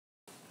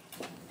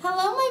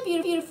Hi,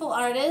 beautiful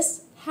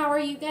artists. How are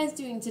you guys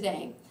doing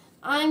today?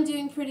 I'm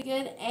doing pretty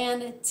good,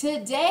 and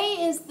today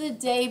is the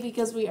day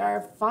because we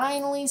are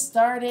finally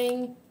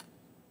starting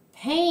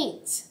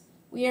paint.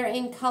 We are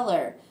in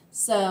color,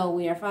 so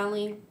we are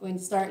finally going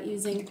to start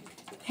using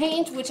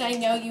paint, which I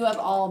know you have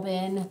all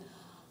been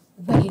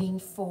waiting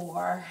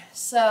for.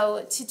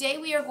 So today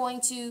we are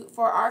going to,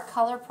 for our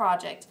color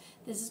project,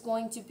 this is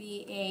going to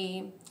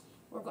be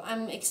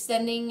I'm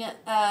extending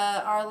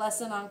our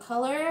lesson on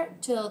color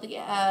till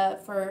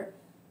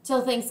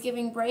till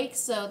Thanksgiving break,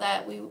 so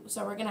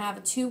we're going to have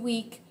a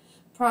 2-week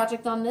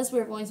project on this.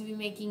 We're going to be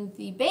making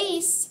the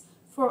base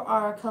for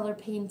our color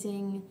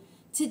painting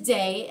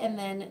today, and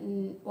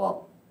then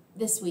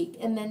this week,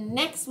 and then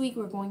next week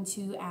we're going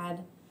to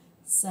add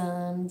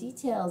some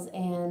details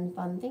and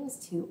fun things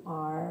to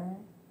our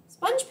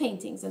sponge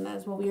paintings, and that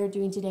is what we are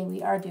doing today.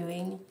 We are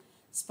doing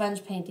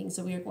sponge painting,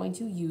 so we are going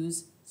to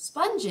use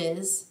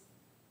sponges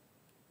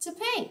to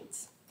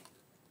paint.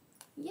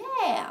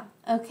 Yeah,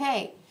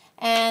 okay.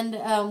 And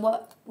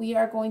what we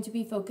are going to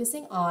be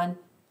focusing on,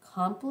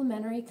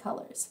 complementary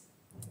colors.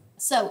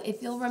 So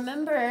if you'll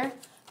remember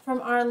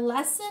from our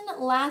lesson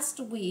last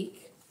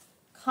week,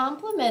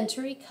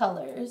 complementary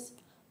colors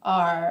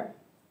are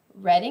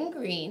red and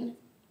green,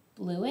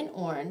 blue and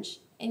orange,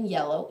 and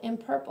yellow and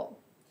purple.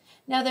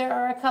 Now there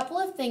are a couple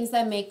of things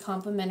that make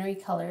complementary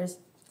colors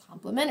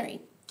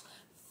complementary.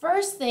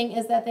 First thing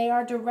is that they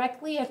are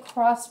directly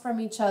across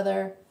from each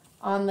other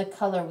on the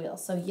color wheel.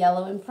 So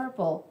yellow and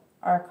purple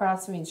are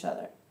across from each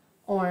other.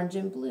 Orange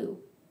and blue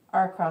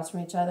are across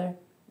from each other.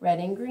 Red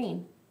and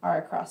green are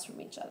across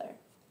from each other.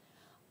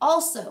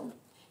 Also,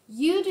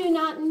 you do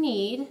not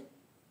need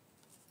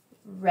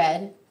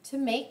red to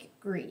make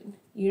green.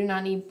 You do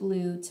not need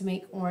blue to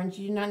make orange.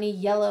 You do not need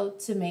yellow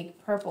to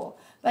make purple.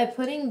 By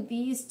putting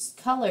these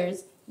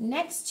colors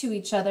next to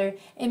each other,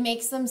 it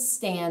makes them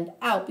stand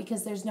out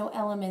because there's no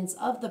elements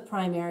of the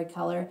primary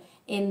color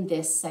in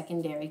this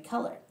secondary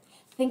color.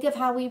 Think of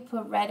how we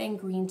put red and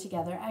green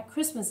together at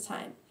Christmas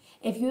time.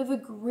 If you have a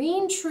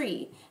green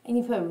tree and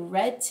you put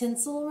red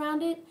tinsel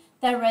around it,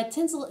 that red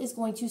tinsel is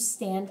going to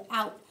stand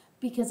out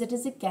because it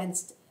is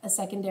against a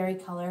secondary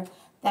color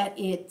that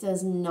it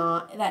is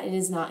not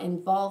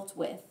involved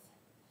with.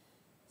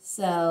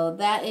 So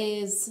that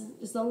is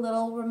just a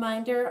little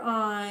reminder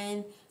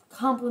on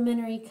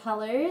complementary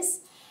colors,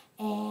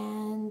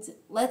 and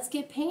let's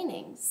get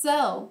painting.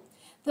 So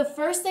the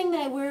first thing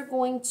that we're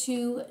going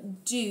to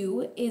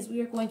do is we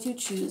are going to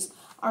choose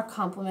our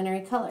complementary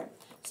color.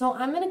 So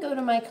I'm going to go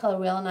to my color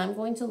wheel and I'm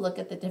going to look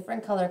at the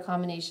different color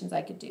combinations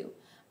I could do.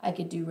 I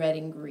could do red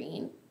and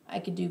green, I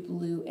could do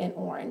blue and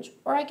orange,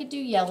 or I could do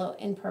yellow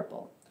and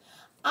purple.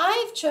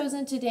 I've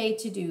chosen today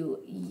to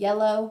do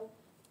yellow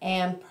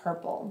and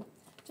purple,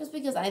 just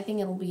because I think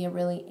it'll be a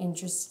really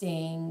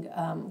interesting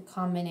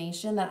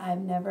combination that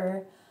I've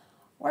never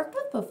worked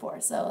with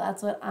before. So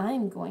that's what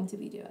I'm going to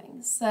be doing.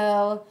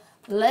 So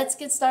let's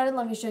get started.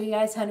 Let me show you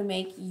guys how to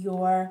make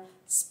your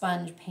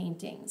sponge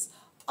paintings.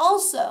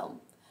 Also,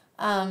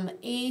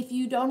 if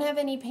you don't have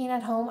any paint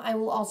at home, I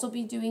will also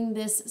be doing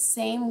this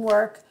same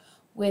work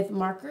with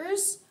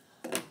markers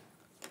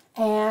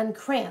and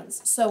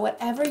crayons. So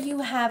whatever you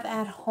have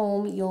at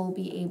home, you'll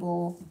be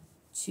able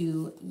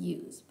to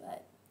use.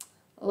 But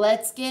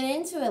let's get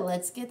into it.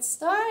 Let's get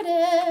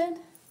started.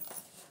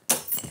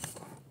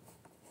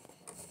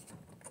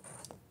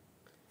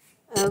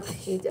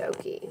 Okie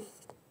dokie.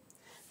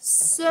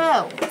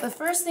 So the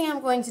first thing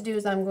I'm going to do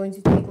is I'm going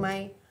to take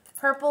my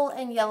purple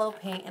and yellow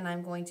paint and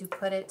I'm going to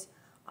put it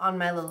on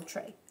my little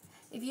tray.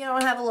 If you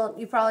don't have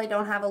you probably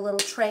don't have a little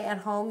tray at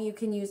home, you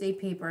can use a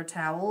paper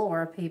towel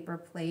or a paper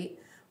plate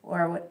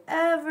or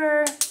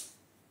whatever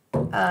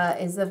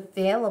is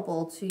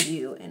available to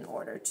you in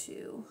order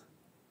to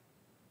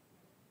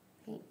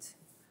paint.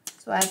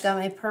 So I've got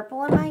my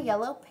purple and my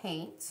yellow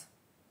paint.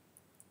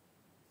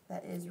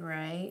 That is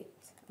right.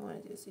 I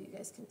want to do it so you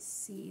guys can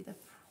see the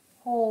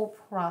whole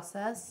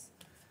process.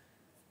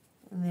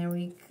 And there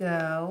we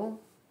go.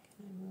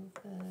 Can I move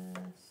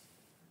this?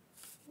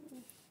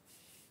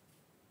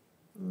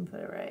 I'm going to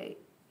put it right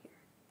here.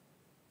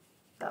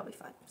 That'll be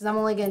fine. Because I'm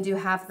only going to do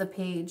half the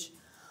page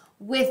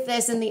with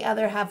this, and the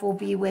other half will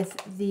be with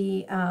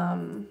the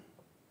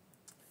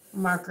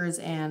markers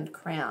and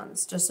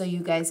crayons, just so you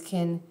guys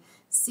can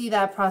see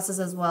that process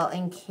as well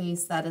in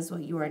case that is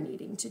what you are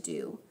needing to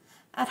do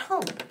at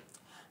home.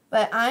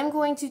 But I'm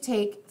going to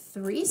take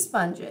 3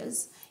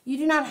 sponges. You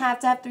do not have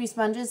to have 3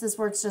 sponges. This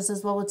works just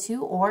as well with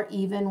 2 or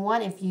even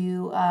 1 if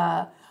you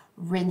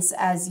rinse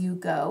as you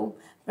go.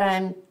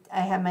 But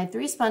I have my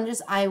 3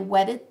 sponges. I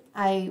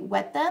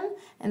wet them,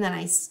 and then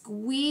I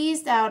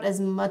squeezed out as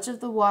much of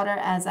the water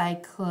as I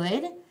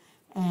could.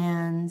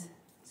 And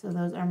so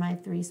those are my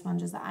 3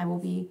 sponges that I will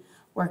be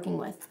working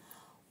with.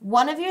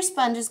 One of your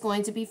sponges is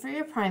going to be for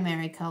your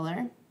primary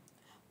color.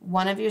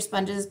 One of your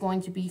sponges is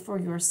going to be for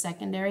your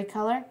secondary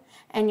color,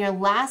 and your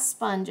last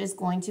sponge is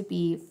going to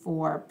be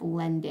for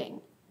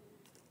blending.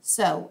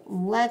 So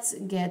let's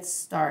get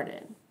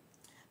started.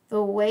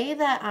 The way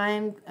that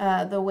I'm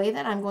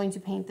going to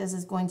paint this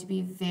is going to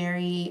be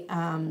very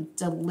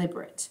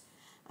deliberate.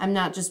 I'm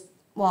not just,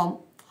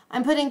 well,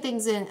 I'm putting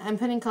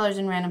colors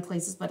in random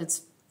places, but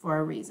it's for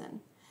a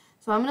reason.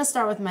 So I'm going to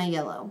start with my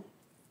yellow.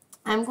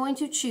 I'm going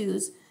to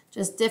choose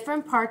just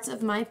different parts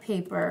of my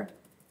paper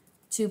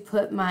to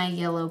put my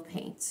yellow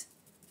paint.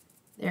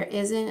 There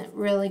isn't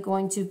really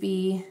going to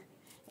be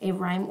a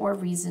rhyme or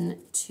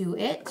reason to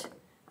it.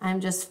 I'm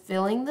just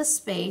filling the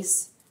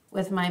space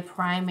with my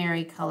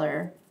primary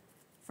color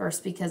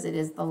first because it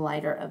is the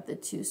lighter of the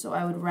two. So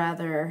I would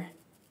rather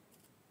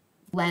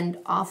blend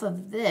off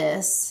of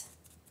this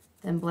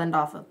than blend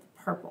off of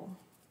the purple.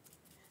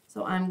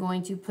 So I'm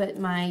going to put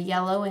my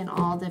yellow in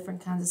all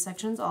different kinds of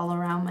sections all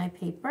around my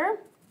paper.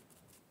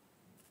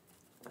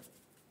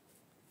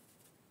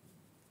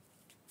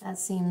 That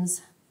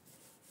seems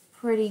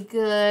pretty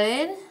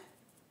good.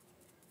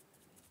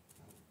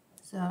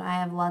 So I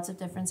have lots of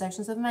different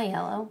sections of my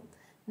yellow.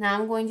 Now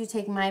I'm going to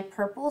take my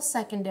purple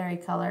secondary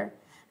color.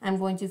 I'm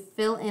going to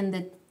fill in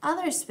the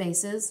other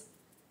spaces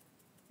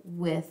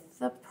with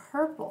the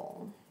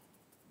purple.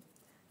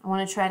 I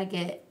want to try to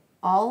get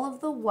all of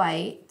the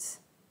white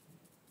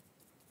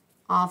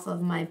off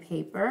of my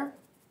paper.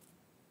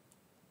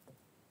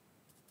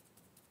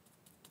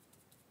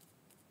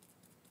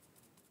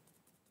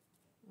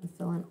 And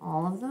fill in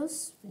all of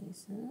those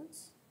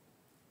spaces.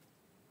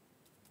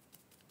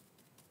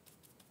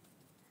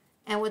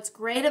 And what's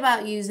great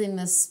about using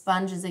this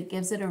sponge is it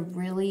gives it a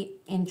really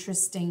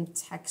interesting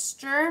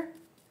texture,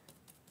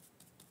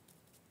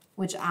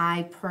 which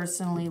I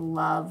personally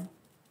love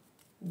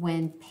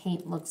when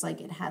paint looks like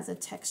it has a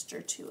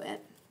texture to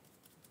it.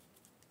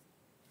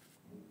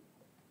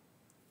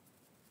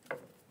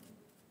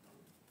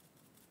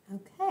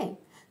 Okay,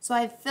 so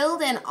I've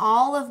filled in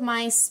all of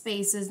my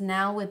spaces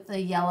now with the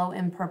yellow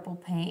and purple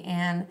paint,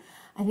 and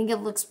I think it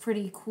looks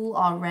pretty cool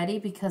already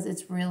because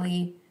it's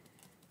really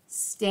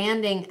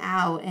standing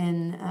out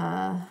and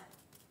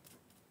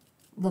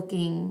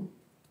looking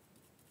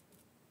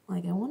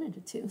like I wanted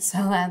it to.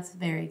 So that's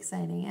very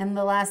exciting. And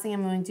the last thing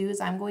I'm going to do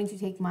is I'm going to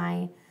take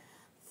my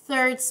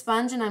third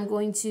sponge and I'm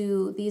going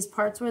to, these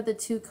parts where the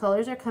two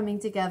colors are coming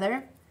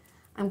together,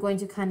 I'm going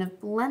to kind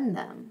of blend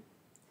them.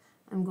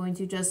 I'm going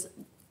to just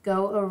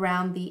go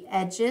around the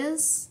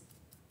edges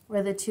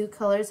where the two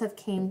colors are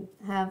coming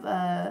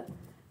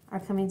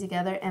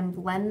together and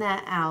blend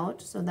that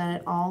out so that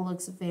it all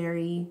looks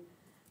very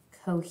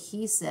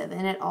cohesive,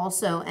 and it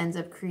also ends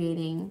up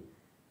creating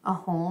a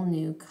whole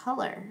new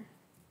color.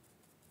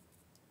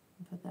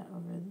 Put that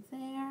over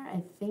there.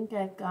 I think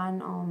I've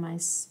gotten all my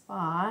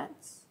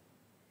spots.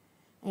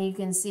 And you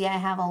can see I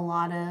have a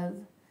lot of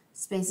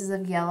spaces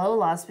of yellow, a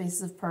lot of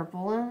spaces of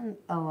purple, and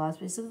a lot of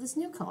spaces of this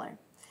new color.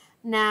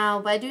 Now,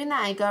 by doing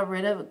that, I got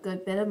rid of a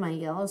good bit of my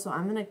yellow, so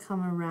I'm going to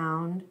come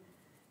around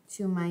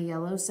to my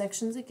yellow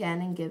sections again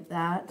and give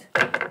that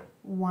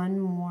one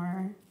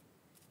more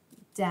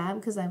dab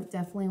because I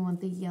definitely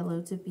want the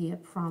yellow to be a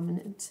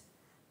prominent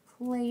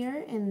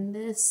player in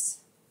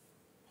this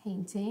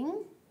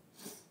painting.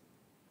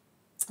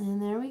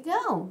 And there we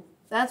go.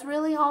 That's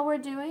really all we're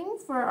doing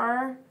for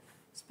our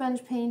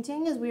sponge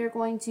painting is we're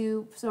going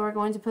to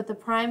put the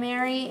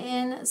primary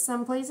in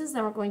some places,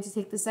 then we're going to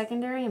take the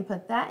secondary and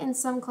put that in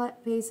some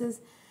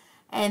places,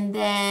 and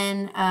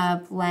then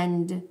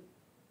blend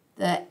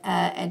the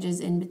edges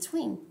in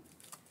between.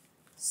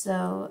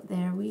 So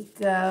there we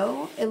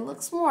go. It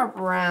looks more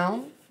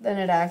brown than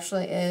it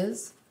actually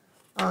is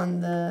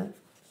on the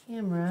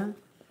camera.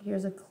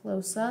 Here's a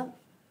close-up.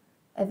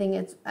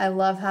 I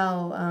love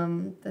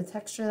how the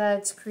texture that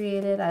it's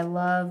created. I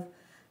love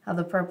how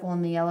the purple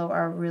and the yellow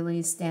are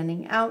really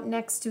standing out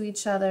next to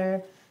each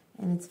other,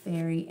 and it's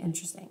very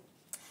interesting.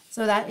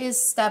 So that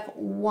is step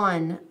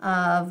one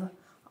of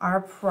our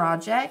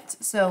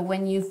project. So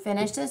when you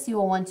finish this, you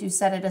will want to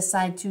set it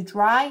aside to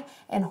dry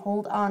and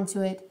hold on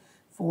to it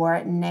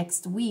for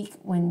next week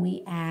when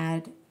we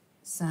add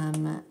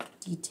some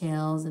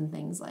details and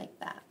things like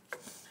that.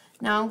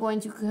 Now I'm going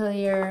to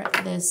clear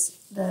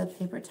the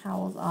paper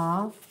towels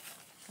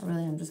off.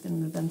 I'm just going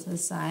to move them to the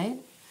side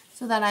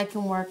so that I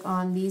can work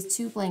on these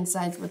two blank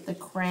sides with the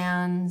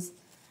crayons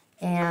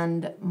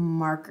and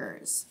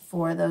markers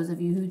for those of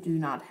you who do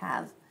not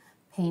have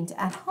paint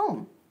at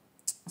home.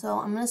 So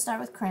I'm going to start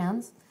with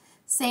crayons.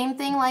 Same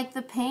thing like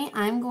the paint,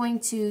 I'm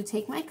going to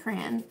take my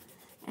crayon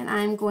and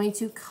I'm going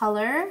to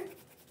color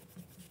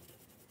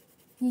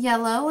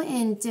yellow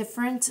in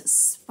different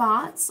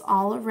spots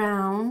all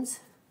around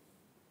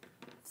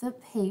the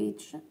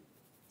page.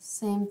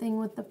 Same thing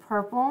with the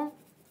purple.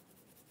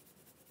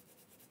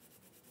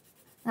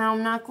 Now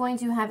I'm not going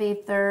to have a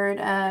third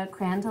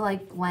crayon to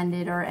like blend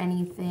it or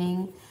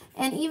anything.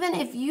 And even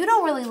if you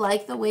don't really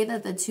like the way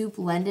that the two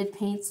blended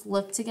paints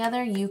look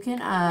together, you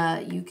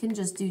can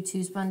just do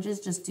two sponges,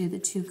 just do the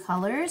two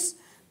colors.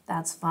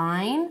 That's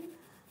fine.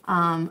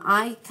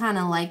 I kind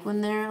of like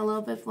when they're a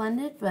little bit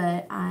blended,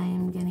 but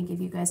I'm going to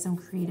give you guys some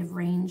creative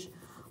range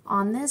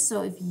on this.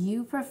 So if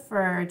you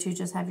prefer to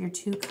just have your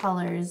two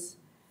colors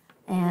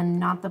and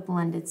not the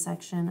blended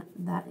section,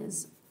 that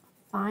is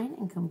fine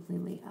and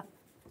completely up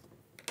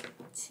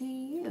to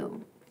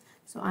you.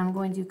 So I'm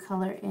going to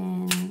color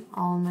in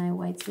all my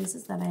white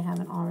spaces that I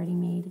haven't already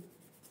made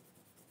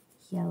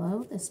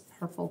yellow, this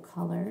purple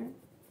color.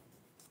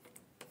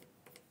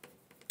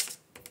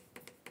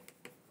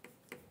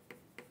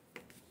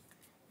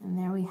 And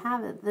there we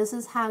have it. This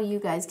is how you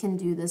guys can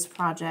do this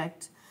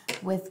project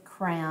with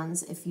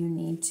crayons if you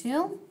need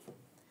to.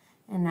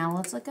 And now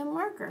let's look at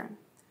marker.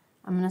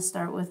 I'm going to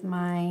start with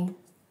my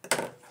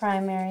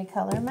primary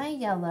color, my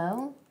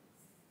yellow.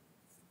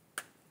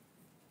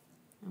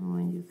 I'm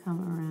going to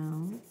come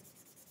around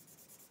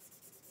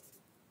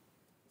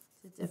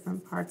to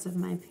different parts of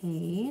my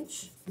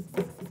page.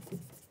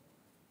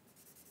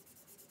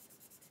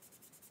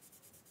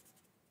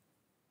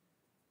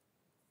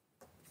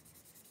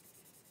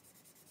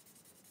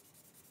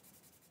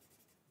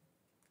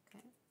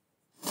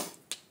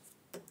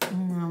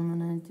 And now I'm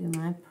going to do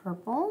my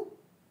purple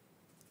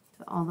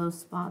to all those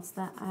spots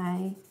that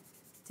I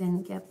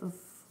didn't get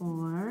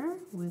before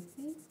with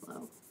the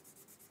flow.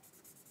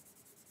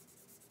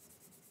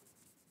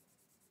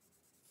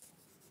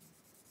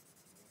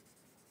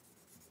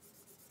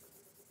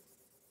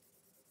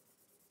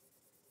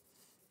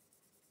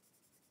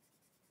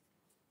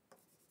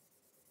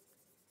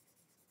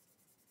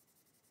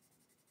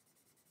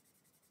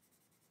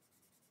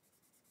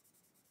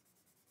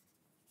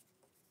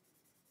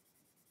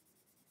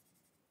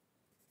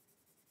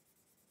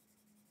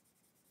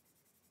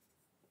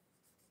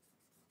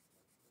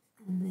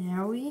 And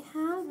there we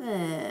have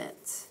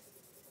it.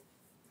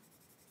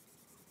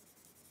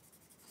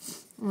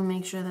 I'm going to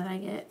make sure that I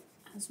get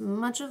as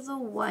much of the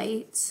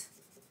white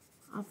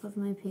off of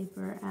my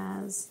paper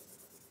as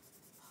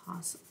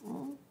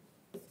possible.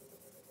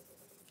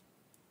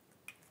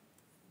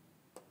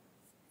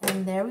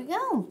 And there we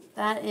go.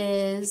 That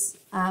is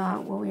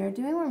what we are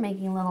doing. We're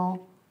making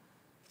little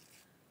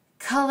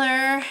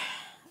color,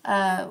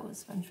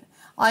 sponge,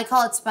 well, I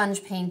call it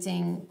sponge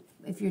painting.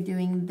 If you're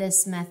doing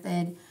this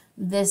method,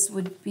 this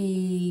would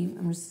be,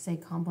 I'm just going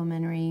to say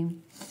complimentary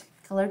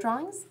color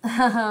drawings.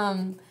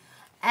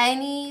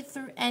 Any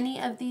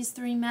of these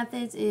three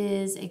methods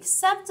is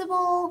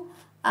acceptable.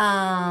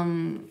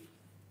 I'm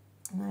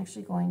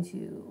actually going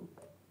to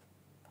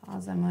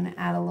pause. I'm going to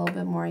add a little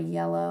bit more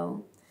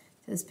yellow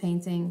to this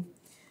painting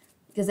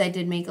because I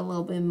did make a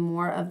little bit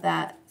more of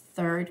that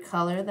third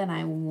color than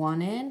I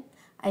wanted.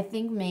 I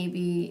think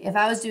maybe if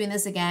I was doing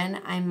this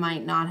again, I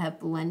might not have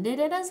blended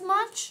it as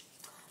much.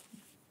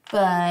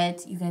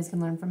 But you guys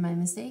can learn from my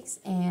mistakes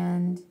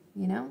and,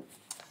 you know,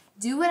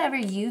 do whatever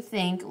you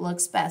think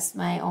looks best.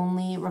 My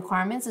only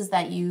requirements is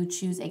that you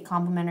choose a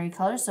complementary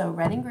color, so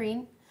red and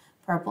green,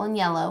 purple and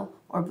yellow,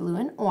 or blue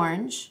and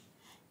orange.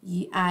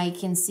 I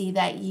can see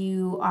that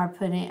you are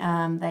putting,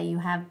 that you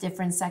have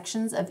different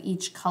sections of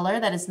each color,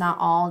 that it's not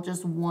all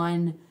just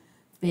one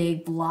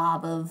big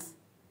blob of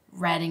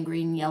red and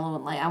green, yellow,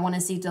 and light. I want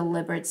to see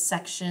deliberate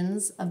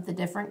sections of the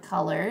different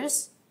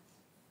colors.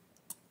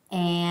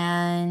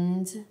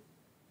 And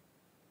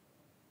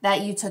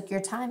that you took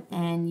your time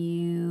and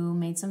you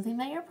made something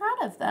that you're proud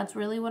of. That's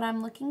really what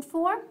I'm looking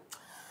for.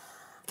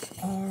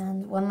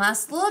 And one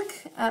last look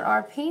at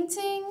our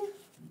painting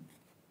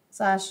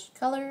 /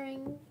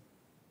 coloring.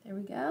 There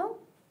we go.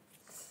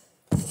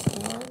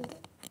 And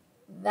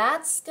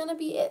that's gonna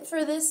be it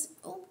for this.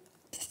 Oh,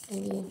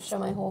 maybe show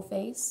my whole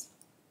face.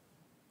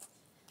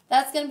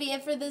 That's gonna be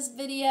it for this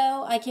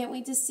video. I can't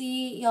wait to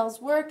see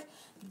y'all's work.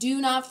 Do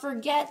not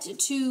forget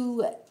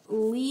to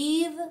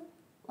leave,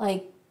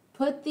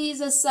 put these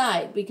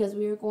aside because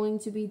we are going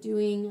to be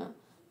doing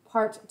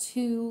part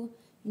 2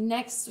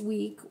 next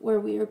week where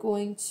we are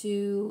going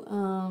to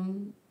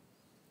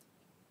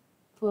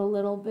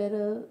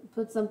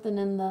put something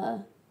in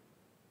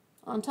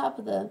on top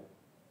of the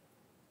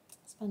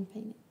sponge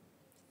painting.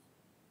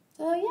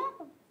 So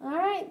yeah, all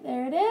right,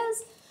 there it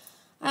is.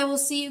 I will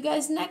see you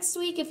guys next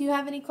week. If you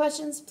have any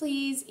questions,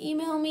 please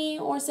email me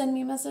or send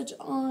me a message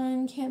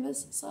on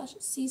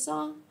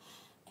Canvas/Seesaw.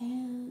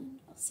 And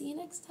I'll see you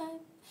next time.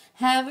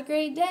 Have a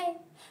great day.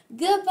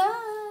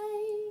 Goodbye.